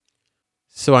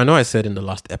So I know I said in the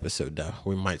last episode that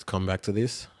we might come back to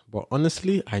this, but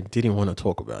honestly, I didn't want to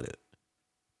talk about it.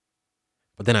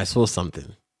 But then I saw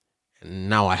something, and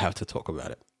now I have to talk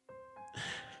about it.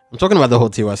 I'm talking about the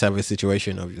whole Tiwa Savage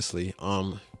situation, obviously.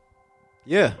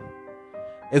 Yeah,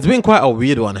 it's been quite a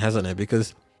weird one, hasn't it?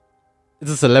 Because it's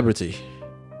a celebrity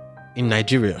in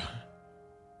Nigeria,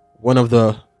 one of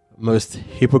the most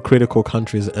hypocritical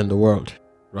countries in the world,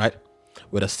 right?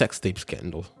 With a sex tape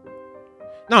scandal.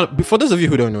 Now, for those of you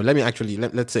who don't know,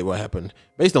 let's say what happened.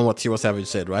 Based on what Tiwa Savage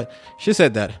said, right? She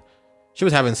said that she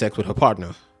was having sex with her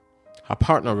partner. Her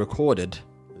partner recorded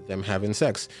them having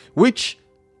sex, which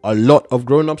a lot of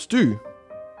grown-ups do.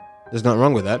 There's nothing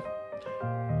wrong with that.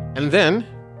 And then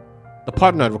the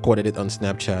partner recorded it on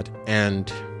Snapchat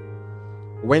and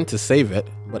went to save it,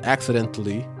 but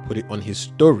accidentally put it on his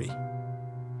story.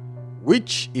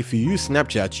 Which, if you use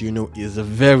Snapchat, you know is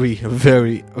very,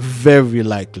 very, very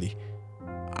likely.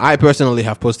 I personally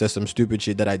have posted some stupid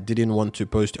shit that I didn't want to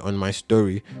post on my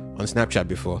story on Snapchat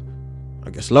before. I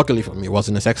guess luckily for me, it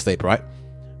wasn't a sex tape, right?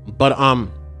 But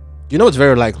you know it's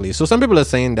very likely. So some people are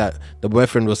saying that the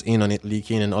boyfriend was in on it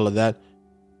leaking and all of that.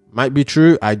 Might be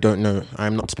true. I don't know.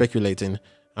 I'm not speculating.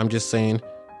 I'm just saying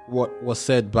what was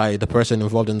said by the person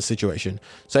involved in the situation.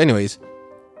 So anyways,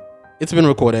 it's been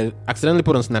recorded, accidentally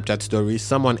put on Snapchat story.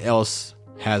 Someone else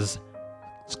has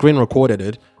screen recorded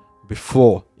it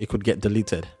before it could get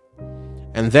deleted.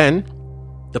 And then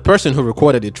the person who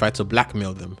recorded it tried to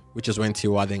blackmail them, which is when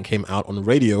Tiwa then came out on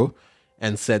radio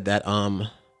and said that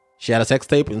she had a sex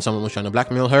tape and someone was trying to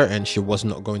blackmail her and she was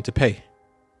not going to pay.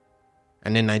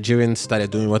 And then Nigerians started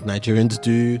doing what Nigerians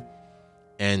do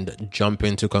and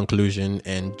jumping to conclusion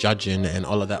and judging and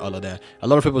all of that. A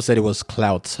lot of people said it was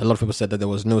clout. A lot of people said that there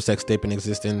was no sex tape in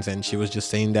existence and she was just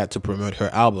saying that to promote her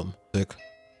album.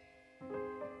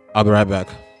 I'll be right back.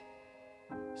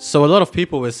 So a lot of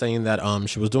people were saying that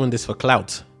she was doing this for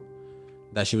clout,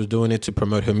 that she was doing it to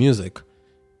promote her music,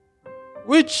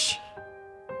 which,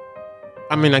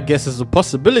 I mean, I guess is a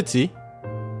possibility,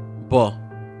 but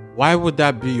why would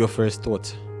that be your first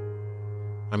thought?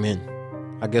 I mean,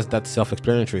 I guess that's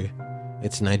self-explanatory.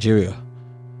 It's Nigeria.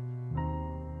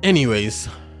 Anyways,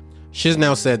 she's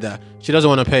now said that she doesn't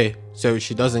want to pay, so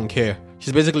she doesn't care.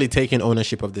 She's basically taking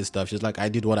ownership of this stuff. She's like, I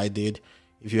did what I did.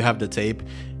 If you have the tape,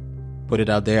 put it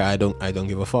out there. I don't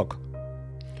give a fuck.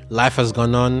 Life has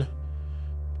gone on.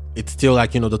 It's still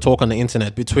like, the talk on the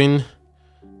internet between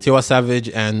Tiwa Savage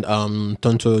and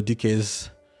Tonto Dike's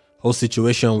whole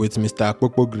situation with Mr.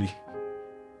 Akpokpogri,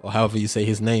 or however you say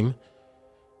his name.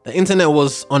 The internet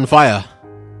was on fire,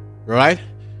 right?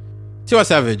 Tiwa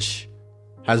Savage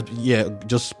has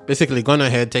just basically gone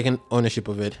ahead, taken ownership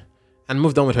of it, and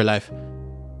moved on with her life.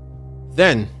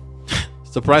 Then,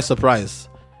 surprise, surprise,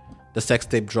 the sex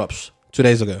tape drops 2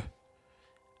 days ago.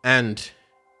 And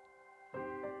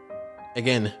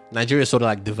again, Nigeria is sort of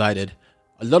like divided.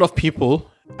 A lot of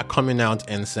people are coming out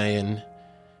and saying,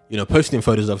 posting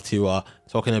photos of Tiwa,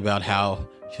 talking about how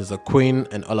she's a queen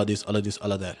and all of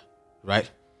that,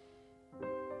 right?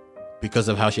 Because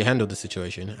of how she handled the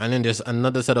situation. And then there's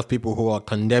another set of people who are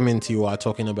condemning Tiwa,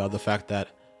 talking about the fact that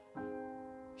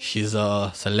she's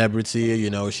a celebrity,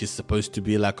 she's supposed to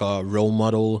be like a role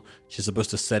model. She's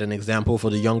supposed to set an example for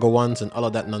the younger ones and all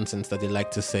of that nonsense that they like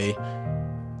to say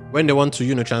when they want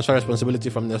to, transfer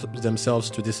responsibility from themselves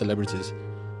to these celebrities.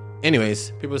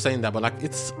 Anyways, people are saying that, but like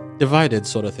it's divided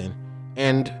sort of thing.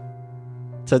 And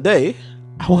today,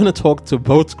 I want to talk to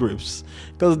both groups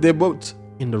because they're both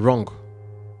in the wrong,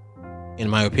 in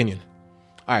my opinion.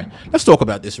 All right, let's talk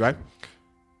about this, right?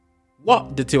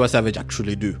 What did Tiwa Savage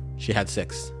actually do? She had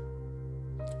sex.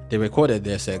 They recorded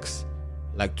their sex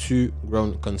like two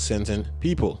grown consenting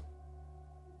people.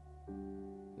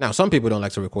 Now, some people don't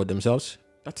like to record themselves.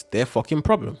 That's their fucking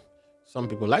problem. Some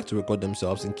people like to record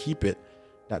themselves and keep it.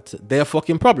 That's their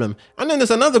fucking problem. And then there's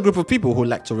another group of people who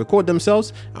like to record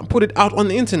themselves and put it out on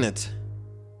the internet.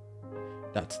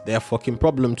 That's their fucking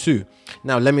problem too.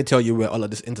 Now, let me tell you where all of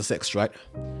this intersects, right?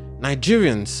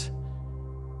 Nigeria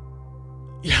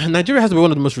has to be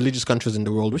one of the most religious countries in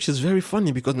the world, which is very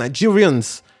funny because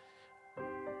Nigerians,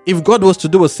 if God was to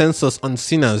do a census on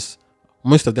sinners,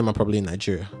 most of them are probably in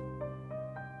Nigeria.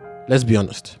 Let's be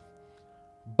honest.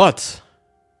 But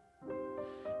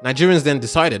Nigerians then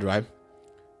decided, right?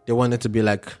 They wanted to be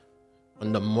like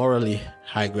on the morally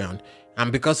high ground.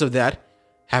 And because of that,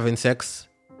 having sex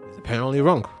is apparently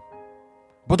wrong.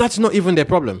 But that's not even their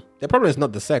problem. Their problem is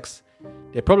not the sex.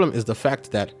 Their problem is the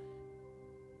fact that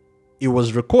it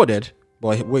was recorded,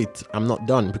 but wait, I'm not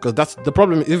done. Because that's the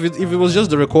problem. If it was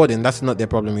just the recording, that's not their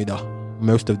problem either.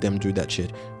 Most of them do that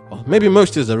shit. Or maybe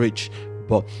most is a rich,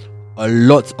 but a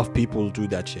lot of people do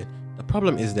that shit. The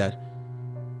problem is that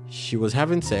she was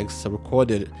having sex,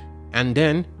 recorded, and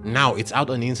then now it's out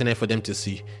on the internet for them to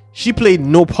see. She played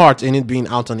no part in it being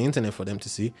out on the internet for them to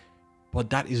see.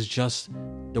 But that is just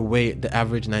the way the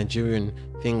average Nigerian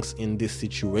thinks in these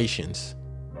situations.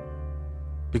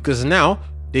 Because now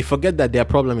they forget that their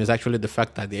problem is actually the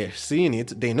fact that they're seeing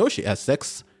it. They know she has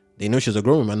sex. They know she's a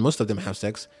grown woman. Most of them have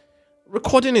sex.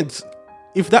 Recording it,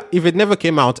 if it never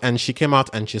came out and she came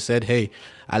out and she said, hey,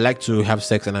 I like to have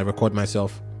sex and I record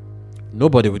myself,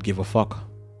 nobody would give a fuck.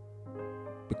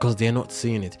 Because they're not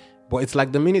seeing it. But it's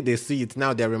like the minute they see it,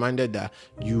 now they're reminded that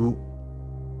you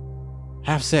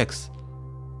have sex.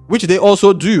 Which they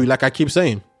also do, like I keep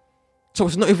saying. So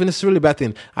it's not even necessarily a bad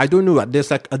thing. I don't know.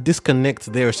 There's like a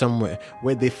disconnect there somewhere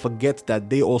where they forget that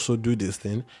they also do this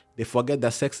thing. They forget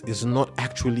that sex is not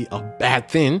actually a bad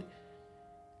thing.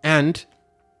 And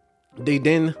they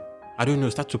then, I don't know,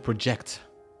 start to project.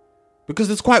 Because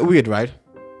it's quite weird, right?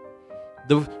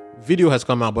 The video has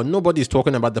come out, but nobody's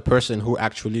talking about the person who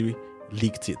actually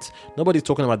leaked it. Nobody's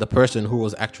talking about the person who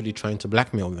was actually trying to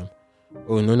blackmail them.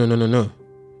 Oh, no.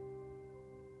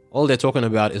 All they're talking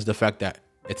about is the fact that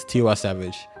it's Tiwa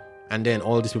Savage. And then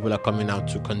all these people are coming out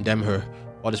to condemn her.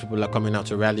 All these people are coming out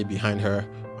to rally behind her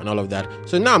and all of that.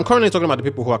 So now I'm currently talking about the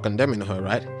people who are condemning her,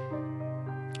 right?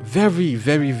 Very,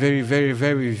 very, very, very,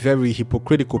 very, very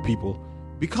hypocritical people.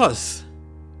 Because,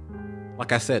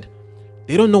 like I said,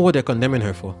 they don't know what they're condemning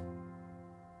her for.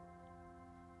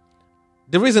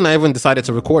 The reason I even decided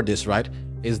to record this, right,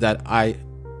 is that I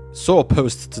saw a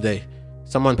post today.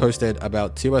 Someone posted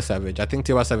about Tiwa Savage. I think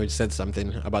Tiwa Savage said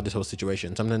something about this whole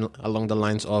situation. Something along the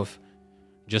lines of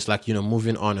just like,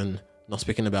 moving on and not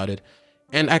speaking about it.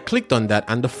 And I clicked on that.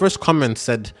 And the first comment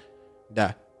said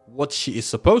that what she is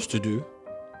supposed to do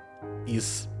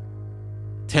is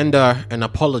tender an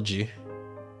apology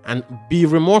and be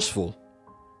remorseful.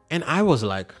 And I was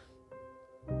like,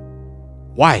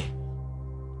 why?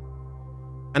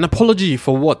 An apology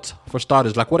for what? For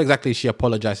starters, like what exactly is she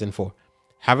apologizing for?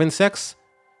 Having sex?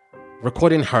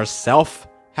 Recording herself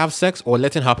have sex? Or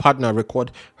letting her partner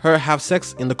record her have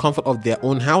sex in the comfort of their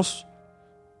own house?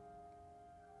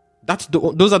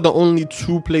 Those are the only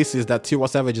two places that Tiwa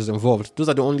Savage is involved. Those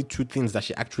are the only two things that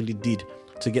she actually did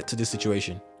to get to this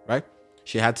situation, right?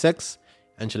 She had sex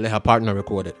and she let her partner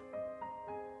record it.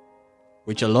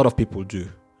 Which a lot of people do,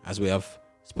 as we have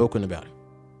spoken about.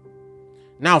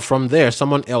 Now from there,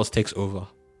 someone else takes over.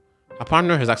 Her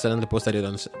partner has accidentally posted it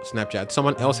on Snapchat.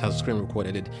 Someone else has screen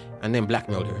recorded it and then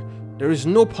blackmailed her. There is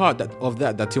no part of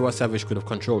that Tiwa Savage could have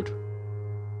controlled.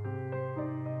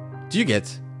 Do you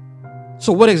get?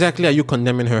 So what exactly are you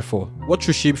condemning her for? What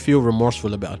should she feel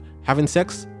remorseful about? Having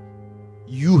sex?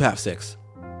 You have sex.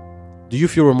 Do you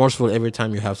feel remorseful every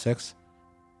time you have sex?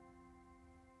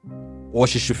 Or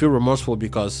she should feel remorseful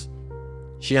because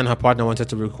she and her partner wanted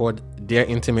to record their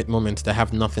intimate moments that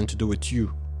have nothing to do with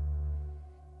you.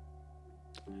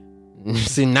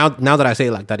 See, now that I say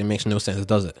it like that, it makes no sense,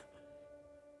 does it?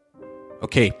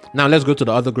 Okay, now let's go to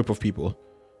the other group of people.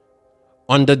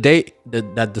 On the day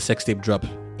that the sex tape dropped,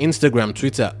 Instagram,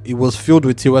 Twitter, it was filled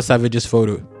with Tiwa Savage's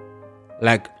photo.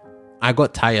 Like, I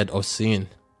got tired of seeing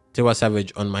Tiwa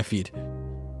Savage on my feed.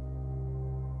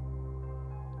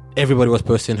 Everybody was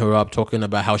posting her up, talking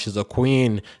about how she's a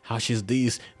queen, how she's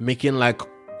this, making like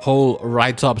whole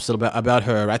write-ups about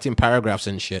her, writing paragraphs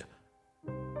and shit.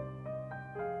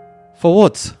 For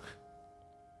what?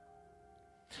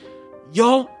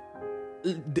 Y'all,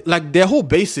 like their whole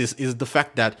basis is the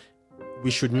fact that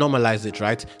we should normalize it,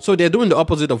 right? So they're doing the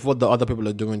opposite of what the other people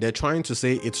are doing. They're trying to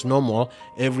say it's normal,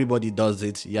 everybody does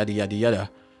it, yada, yada, yada.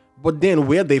 But then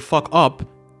where they fuck up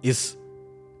is,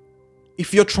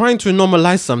 if you're trying to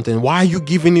normalize something, why are you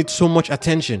giving it so much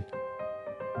attention?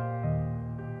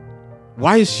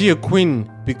 Why is she a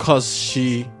queen? Because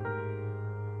she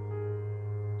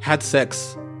had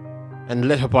sex and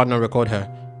let her partner record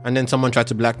her, and then someone tried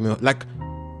to blackmail. Like,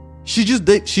 she just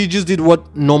did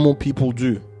what normal people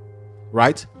do,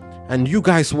 right? And you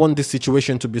guys want this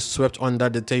situation to be swept under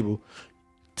the table.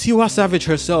 Tiwa Savage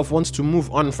herself wants to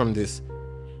move on from this,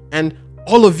 and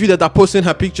all of you that are posting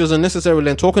her pictures unnecessarily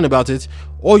and talking about it,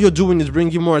 all you're doing is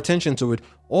bringing more attention to it.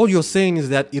 All you're saying is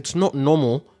that it's not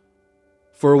normal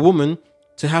for a woman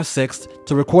to have sex,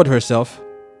 to record herself,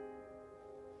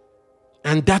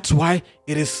 and that's why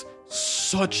it is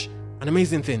such an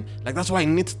amazing thing. Like, that's why it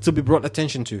needs to be brought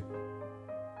attention to.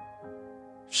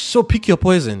 So pick your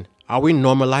poison. Are we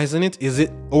normalizing it? Is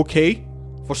it okay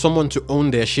for someone to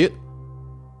own their shit?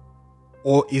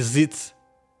 Or is it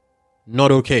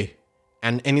not okay?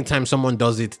 And anytime someone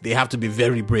does it, they have to be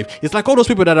very brave. It's like all those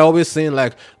people that are always saying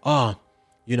like,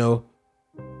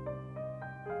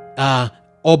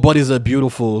 all bodies are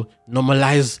beautiful.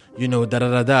 Normalize,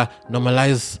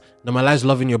 normalize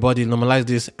loving your body. Normalize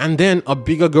this. And then a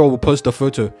bigger girl will post a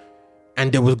photo,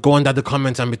 and they will go under the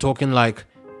comments and be talking like,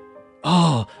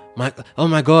 oh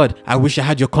my God, I wish I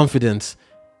had your confidence.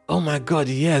 Oh my God,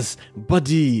 yes,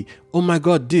 body. Oh my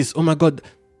God, this. Oh my God.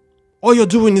 All you're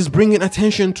doing is bringing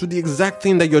attention to the exact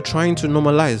thing that you're trying to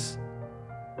normalize.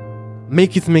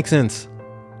 Make it make sense.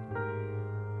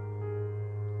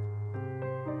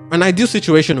 An ideal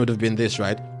situation would have been this,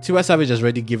 right? Tiwa Savage has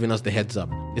already given us the heads up.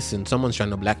 Listen, someone's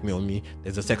trying to blackmail me.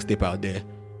 There's a sex tape out there.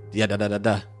 Do you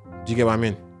get what I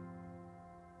mean?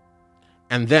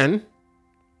 And then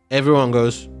everyone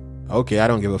goes, okay, I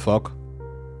don't give a fuck.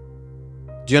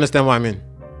 Do you understand what I mean?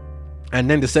 And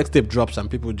then the sex tape drops and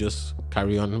people just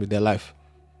carry on with their life.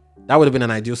 That would have been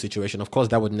an ideal situation. Of course,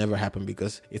 that would never happen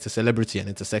because it's a celebrity and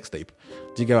it's a sex tape.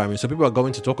 Do you get what I mean? So people are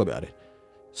going to talk about it.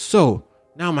 So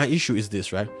now my issue is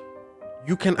this, right?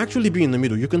 You can actually be in the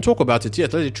middle. You can talk about it,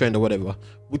 let it trend or whatever,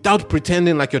 without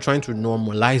pretending like you're trying to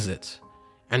normalize it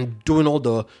and doing all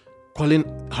the calling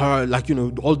her,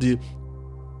 all the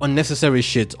unnecessary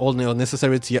shit, all the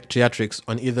unnecessary theatrics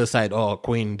on either side. Oh,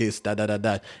 queen, this,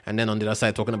 that. And then on the other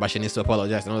side, talking about she needs to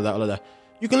apologize and all of that.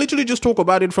 You can literally just talk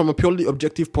about it from a purely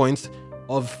objective point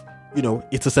of,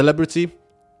 it's a celebrity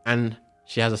and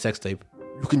she has a sex tape.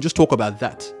 You can just talk about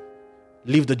that.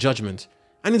 Leave the judgment.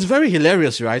 And it's very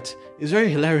hilarious, right? It's very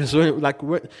hilarious when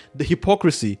the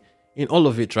hypocrisy in all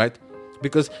of it, right?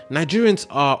 Because Nigerians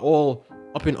are all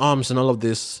up in arms and all of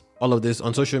this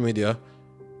on social media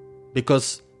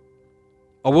because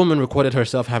a woman recorded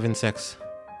herself having sex.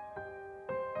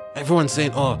 Everyone's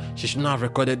saying, oh, she should not have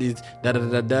recorded it,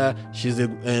 she's a,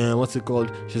 what's it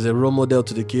called? She's a role model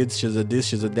to the kids, she's a this,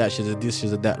 she's a that, she's a this,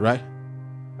 she's a that, right?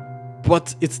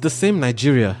 But it's the same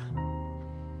Nigeria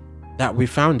that we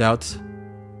found out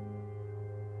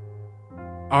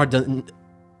are the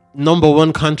number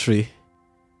one country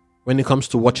when it comes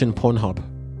to watching Pornhub.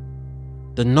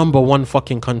 The number one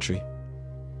fucking country.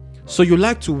 So you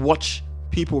like to watch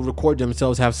people record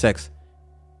themselves have sex,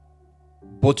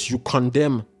 but you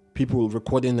condemn people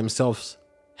recording themselves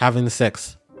having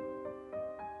sex.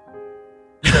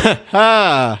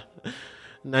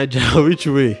 Nigeria, which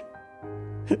way?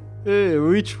 Hey,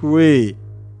 which way?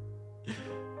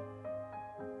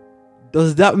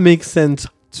 Does that make sense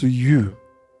to you?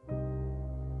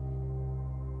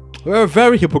 We're a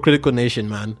very hypocritical nation,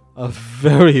 man. A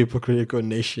very hypocritical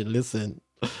nation. Listen,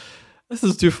 this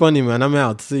is too funny, man. I'm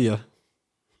out. See ya.